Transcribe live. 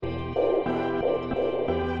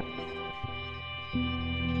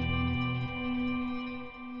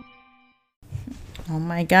Oh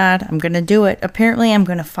my God, I'm going to do it. Apparently, I'm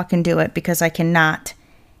going to fucking do it because I cannot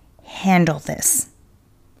handle this.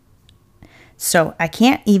 So I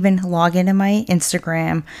can't even log into my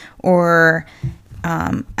Instagram or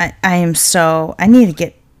I need to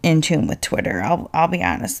get in tune with Twitter. I'll be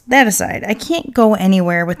honest. That aside, I can't go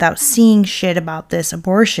anywhere without seeing shit about this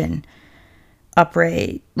abortion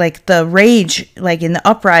uprising, like the rage, like in the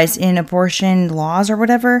uprise in abortion laws or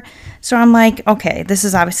whatever. So I'm like, okay, this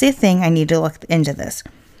is obviously a thing. I need to look into this.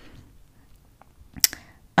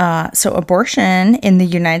 So abortion in the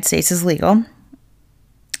United States is legal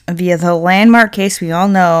via the landmark case we all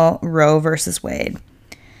know, Roe versus Wade.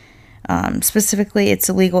 Specifically, it's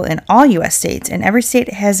illegal in all U.S. states, and every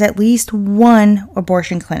state has at least one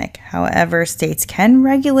abortion clinic. However, states can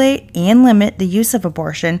regulate and limit the use of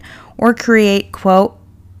abortion or create, quote,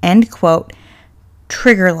 end quote,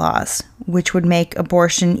 trigger laws, which would make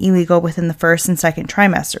abortion illegal within the first and second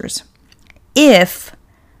trimesters. If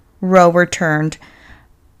Roe were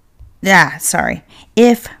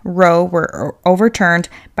overturned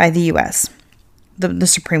by the U.S., the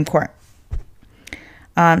Supreme Court.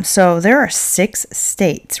 So there are 6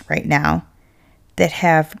 states right now that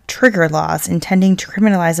have trigger laws intending to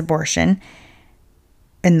criminalize abortion.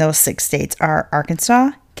 And those 6 states are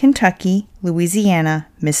Arkansas, Kentucky, Louisiana,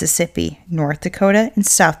 Mississippi, North Dakota, and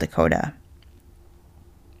South Dakota.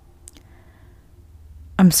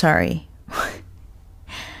 I'm sorry.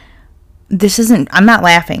 I'm not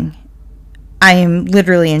laughing. I am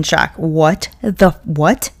literally in shock. What?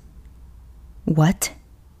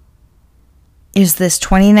 Is this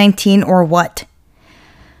 2019 or what?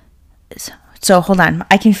 So hold on.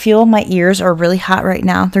 I can feel my ears are really hot right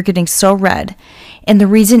now. They're getting so red. And the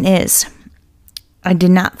reason is I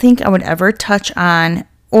did not think I would ever touch on,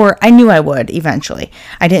 or I knew I would eventually.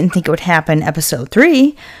 I didn't think it would happen episode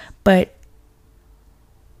 3, but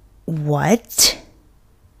what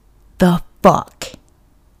the fuck?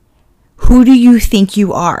 Who do you think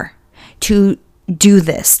you are to do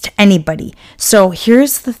this to anybody? So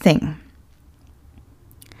here's the thing.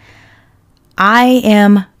 I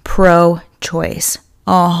am pro-choice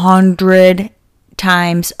 100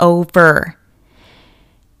 times over.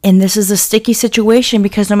 And this is a sticky situation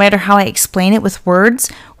because no matter how I explain it with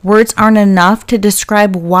words aren't enough to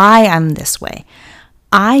describe why I'm this way.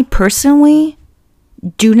 I personally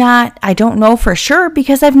I don't know for sure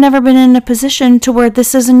because I've never been in a position to where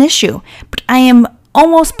this is an issue. But I am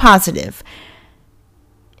almost positive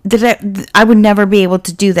that I would never be able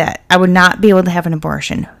to do that. I would not be able to have an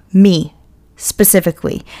abortion. Me.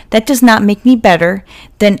 Specifically. That does not make me better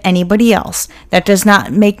than anybody else. That does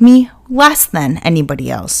not make me less than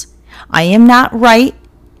anybody else. I am not right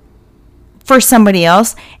for somebody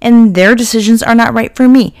else, and their decisions are not right for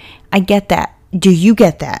me. I get that. Do you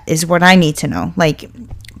get that? Is what I need to know. Like,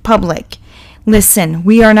 public. Listen,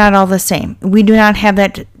 we are not all the same. We do not have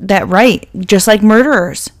that right. Just like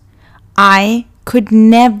murderers. I could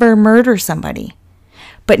never murder somebody.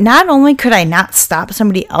 But not only could I not stop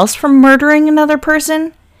somebody else from murdering another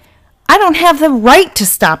person, I don't have the right to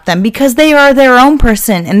stop them because they are their own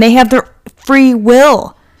person and they have their free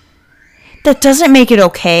will. That doesn't make it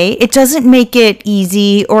okay. It doesn't make it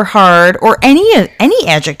easy or hard or any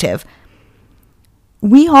adjective.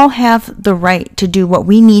 We all have the right to do what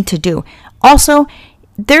we need to do. Also,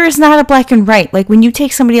 there is not a black and white. Like when you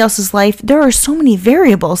take somebody else's life, there are so many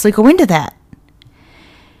variables that go into that.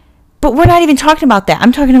 But we're not even talking about that.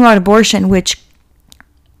 I'm talking about abortion, which,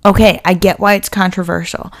 okay, I get why it's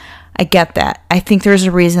controversial. I get that. I think there's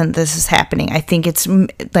a reason this is happening. I think it's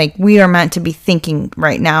like we are meant to be thinking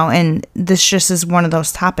right now, and this just is one of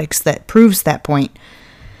those topics that proves that point.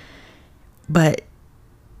 But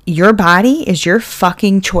your body is your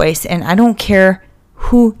fucking choice, and I don't care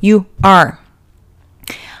who you are.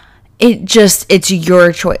 It's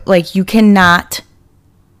your choice. Like, you cannot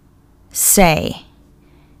say...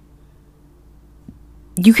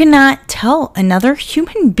 You cannot tell another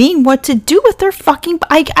human being what to do with their fucking...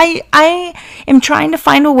 I am trying to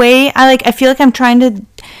find a way. I feel like I'm trying to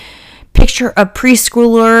picture a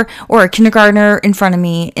preschooler or a kindergartner in front of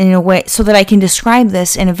me in a way so that I can describe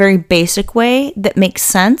this in a very basic way that makes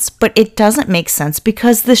sense. But it doesn't make sense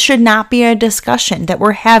because this should not be a discussion that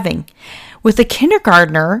we're having with a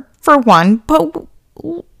kindergartner, for one, but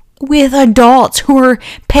with adults who are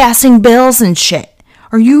passing bills and shit.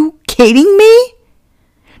 Are you kidding me?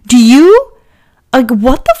 Do you? Like,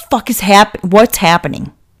 what the fuck is what's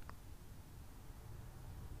happening?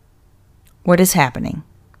 What is happening?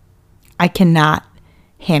 I cannot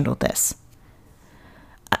handle this.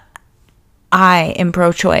 I am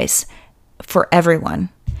pro-choice for everyone.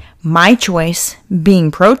 My choice, being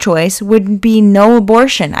pro-choice, would be no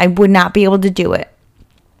abortion. I would not be able to do it.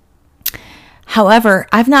 However,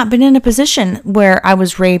 I've not been in a position where I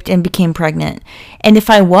was raped and became pregnant. And if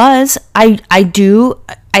I was,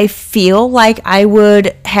 I feel like I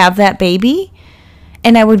would have that baby,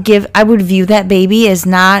 and I would view that baby as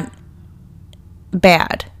not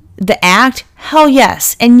bad. The act, hell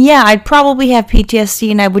yes. And yeah, I'd probably have PTSD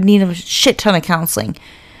and I would need a shit ton of counseling.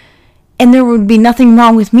 And there would be nothing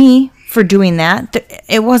wrong with me for doing that.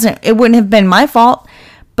 It wouldn't have been my fault.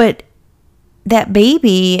 But that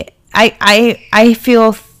baby, I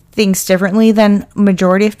feel things differently than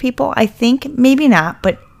majority of people. I think maybe not,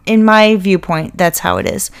 but in my viewpoint, that's how it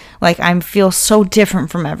is. Like, I feel so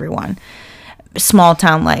different from everyone. Small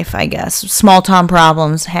town life, I guess. Small town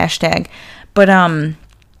problems, hashtag. But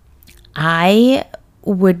I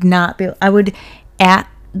would not be, I would, at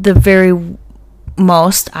the very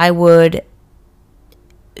most, I would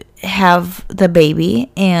have the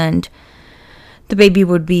baby and the baby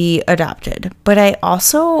would be adopted. But I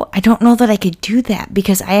don't know that I could do that,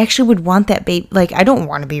 because I actually would want that baby. Like, I don't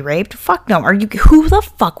want to be raped. Fuck no. Who the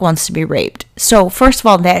fuck wants to be raped? So first of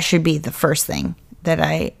all, that should be the first thing that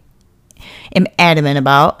I am adamant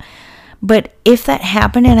about. But if that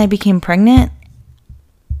happened and I became pregnant,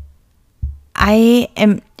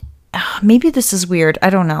 maybe this is weird. I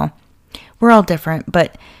don't know. We're all different,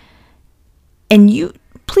 and you,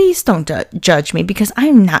 please don't judge me, because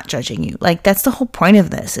I'm not judging you. Like, that's the whole point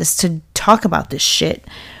of this, is to talk about this shit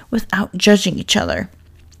without judging each other.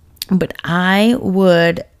 But I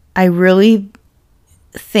really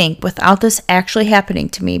think, without this actually happening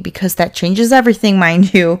to me, because that changes everything,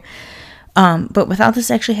 mind you, but without this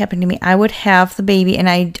actually happening to me, I would have the baby, and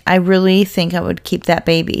I really think I would keep that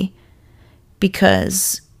baby,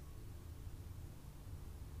 because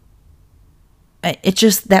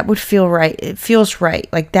that would feel right. It feels right.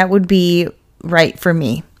 Like, that would be right for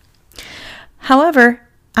me. However,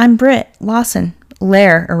 I'm Britt Lawson,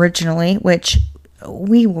 Lair originally, which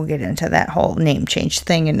we will get into that whole name change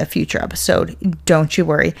thing in the future episode. Don't you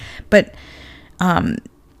worry. But that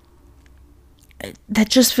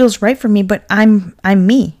just feels right for me. But I'm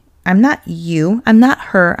me. I'm not you. I'm not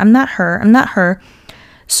her. I'm not her. I'm not her.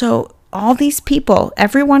 So all these people,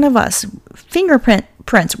 every one of us,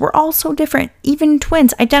 fingerprints, we're all so different. Even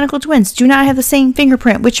twins, identical twins, do not have the same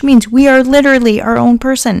fingerprint, which means we are literally our own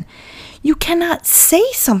person. You cannot say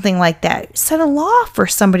something like that, set a law for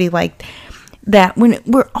somebody like that, when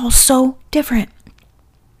we're all so different.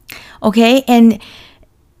 Okay? And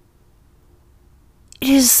it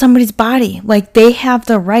is somebody's body. Like, they have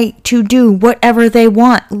the right to do whatever they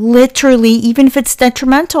want, literally, even if it's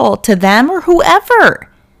detrimental to them or whoever.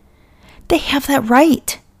 They have that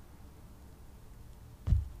right.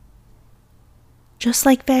 Just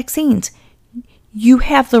like vaccines. You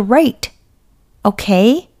have the right.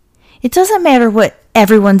 Okay? It doesn't matter what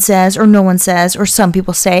everyone says or no one says or some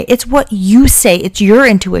people say. It's what you say. It's your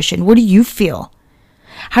intuition. What do you feel?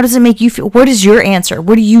 How does it make you feel? What is your answer?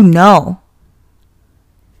 What do you know?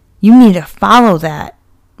 You need to follow that,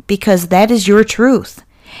 because that is your truth.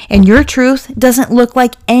 And your truth doesn't look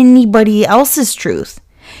like anybody else's truth.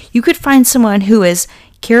 You could find someone who is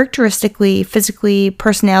characteristically, physically,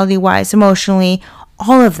 personality-wise, emotionally,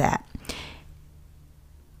 all of that,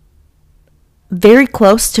 very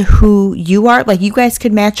close to who you are. Like, you guys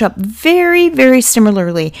could match up very, very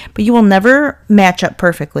similarly, but you will never match up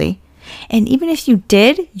perfectly. And even if you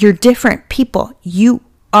did, you're different people. You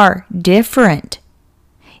are different.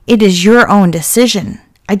 It is your own decision.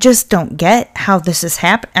 I just don't get how this is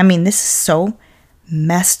happening. I mean, this is so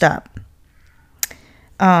messed up.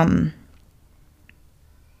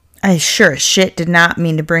 I sure as shit did not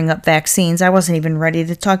mean to bring up vaccines. I wasn't even ready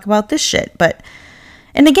to talk about this shit.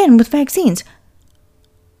 And again, with vaccines,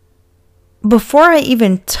 before I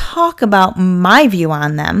even talk about my view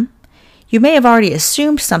on them, you may have already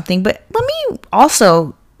assumed something, but let me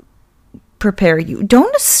also prepare you.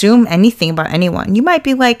 Don't assume anything about anyone. You might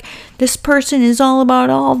be like, this person is all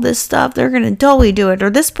about all this stuff, they're going to totally do it.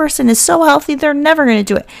 Or this person is so healthy, they're never going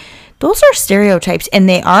to do it. Those are stereotypes, and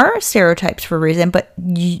they are stereotypes for a reason, but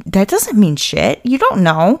that doesn't mean shit. You don't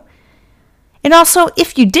know. And also,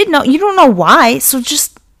 if you did know, you don't know why, so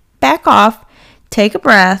just back off, take a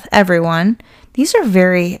breath, everyone. These are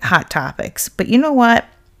very hot topics, but you know what?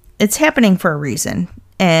 It's happening for a reason,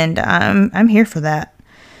 and I'm here for that.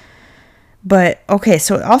 But, okay,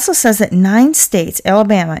 so it also says that 9 states,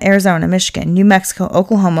 Alabama, Arizona, Michigan, New Mexico,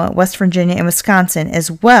 Oklahoma, West Virginia, and Wisconsin as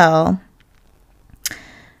well,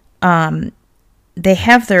 they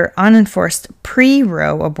have their unenforced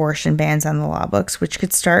pre-Roe abortion bans on the law books, which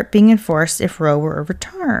could start being enforced if Roe were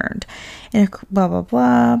overturned. And blah, blah,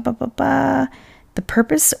 blah, blah, blah, blah. The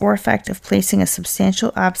purpose or effect of placing a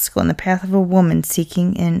substantial obstacle in the path of a woman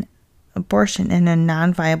seeking an abortion in a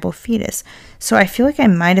non-viable fetus. So I feel like I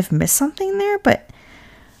might have missed something there, but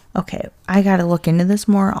okay, I got to look into this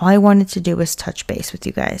more. All I wanted to do was touch base with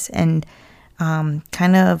you guys and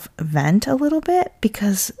kind of vent a little bit,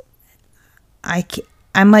 because I'm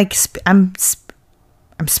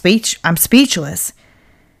speechless.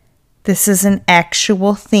 This is an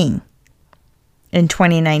actual thing in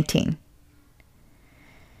 2019.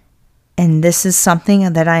 And this is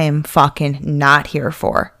something that I am fucking not here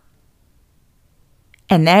for.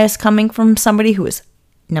 And that is coming from somebody who is,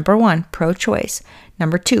 number one, pro-choice.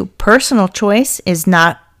 Number two, personal choice is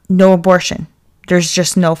not no abortion. There's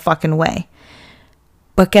just no fucking way.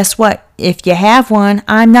 But guess what? If you have one,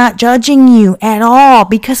 I'm not judging you at all,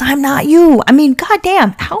 because I'm not you. I mean,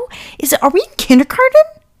 goddamn, how is it? Are we in kindergarten?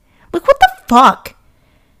 Like, what the fuck?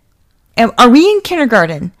 Are we in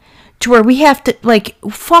kindergarten to where we have to, like,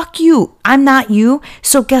 fuck you, I'm not you.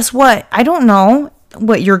 So guess what? I don't know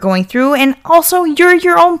what you're going through, and also you're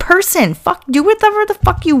your own person. Fuck, do whatever the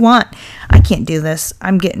fuck you want. I can't do this.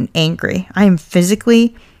 I'm getting angry. I am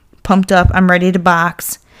physically pumped up. I'm ready to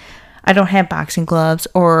box. I don't have boxing gloves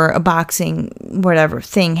or a boxing whatever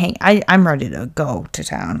thing. Hey, I'm ready to go to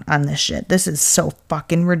town on this shit. This is so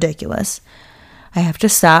fucking ridiculous. I have to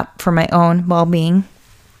stop for my own well-being.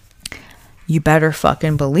 You better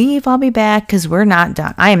fucking believe I'll be back, because we're not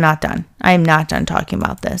done. I am not done. I am not done talking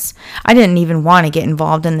about this. I didn't even want to get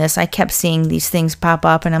involved in this. I kept seeing these things pop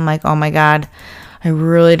up, and I'm like, oh my God, I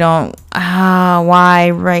really don't. Why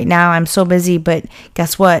right now? I'm so busy. But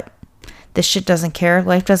guess what? This shit doesn't care.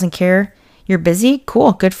 Life doesn't care. You're busy?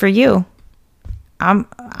 Cool. Good for you. I'm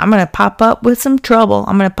going to pop up with some trouble.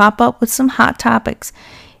 I'm going to pop up with some hot topics.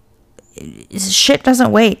 Shit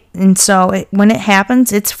doesn't wait. And so when it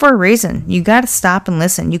happens, it's for a reason. You got to stop and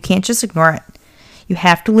listen. You can't just ignore it. You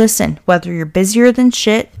have to listen. Whether you're busier than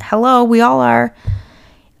shit. Hello, we all are.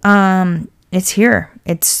 It's here.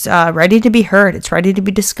 It's ready to be heard. It's ready to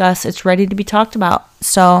be discussed. It's ready to be talked about.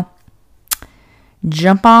 So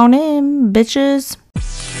jump on in, bitches.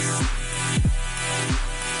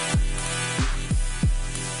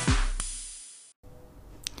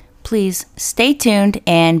 Please stay tuned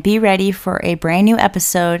and be ready for a brand new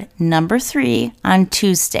episode, number 3, on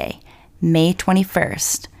Tuesday, May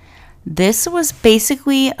 21st. This was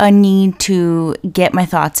basically a need to get my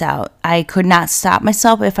thoughts out. I could not stop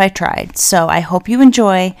myself if I tried, so I hope you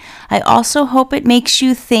enjoy. I also hope it makes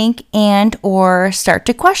you think and or start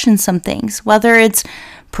to question some things, whether it's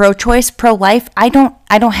pro-choice, pro-life. I don't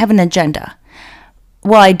have an agenda.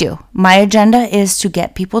 Well, I do. My agenda is to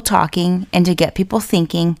get people talking and to get people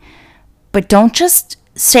thinking, but don't just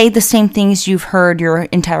say the same things you've heard your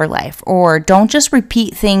entire life, or don't just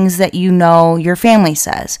repeat things that you know your family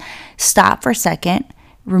says. Stop for a second,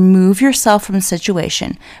 remove yourself from the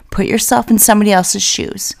situation, put yourself in somebody else's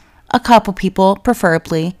shoes, a couple people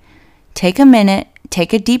preferably, take a minute,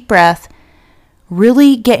 take a deep breath,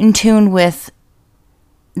 really get in tune with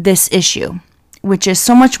this issue, which is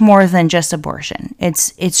so much more than just abortion.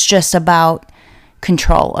 It's just about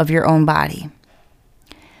control of your own body.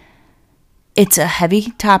 It's a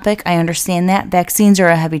heavy topic. I understand that. Vaccines are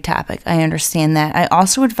a heavy topic. I understand that. I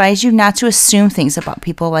also advise you not to assume things about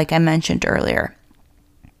people, like I mentioned earlier.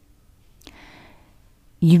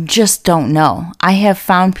 You just don't know. I have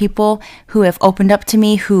found people who have opened up to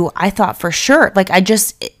me who I thought for sure, like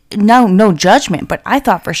no judgment, but I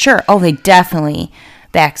thought for sure, oh, they definitely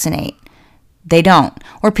vaccinate. They don't.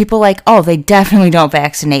 Or people like, oh, they definitely don't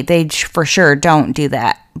vaccinate. They for sure don't do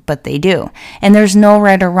that, but they do. And there's no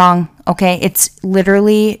right or wrong, okay? It's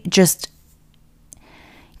literally just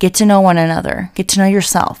get to know one another. Get to know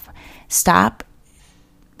yourself. Stop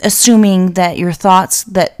assuming that your thoughts,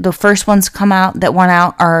 that the first ones that went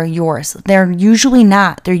out are yours. They're usually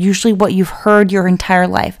not. They're usually what you've heard your entire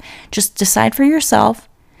life. Just decide for yourself.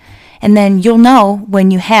 And then you'll know when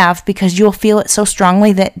you have, because you'll feel it so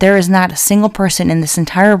strongly that there is not a single person in this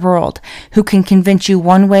entire world who can convince you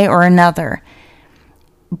one way or another.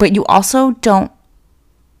 But you also don't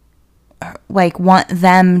want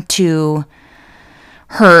them to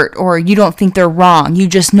hurt, or you don't think they're wrong. You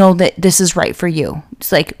just know that this is right for you.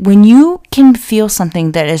 It's like when you can feel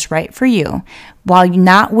something that is right for you while you're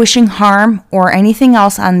not wishing harm or anything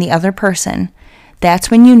else on the other person, that's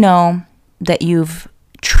when you know that you've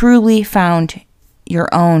truly found your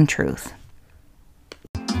own truth.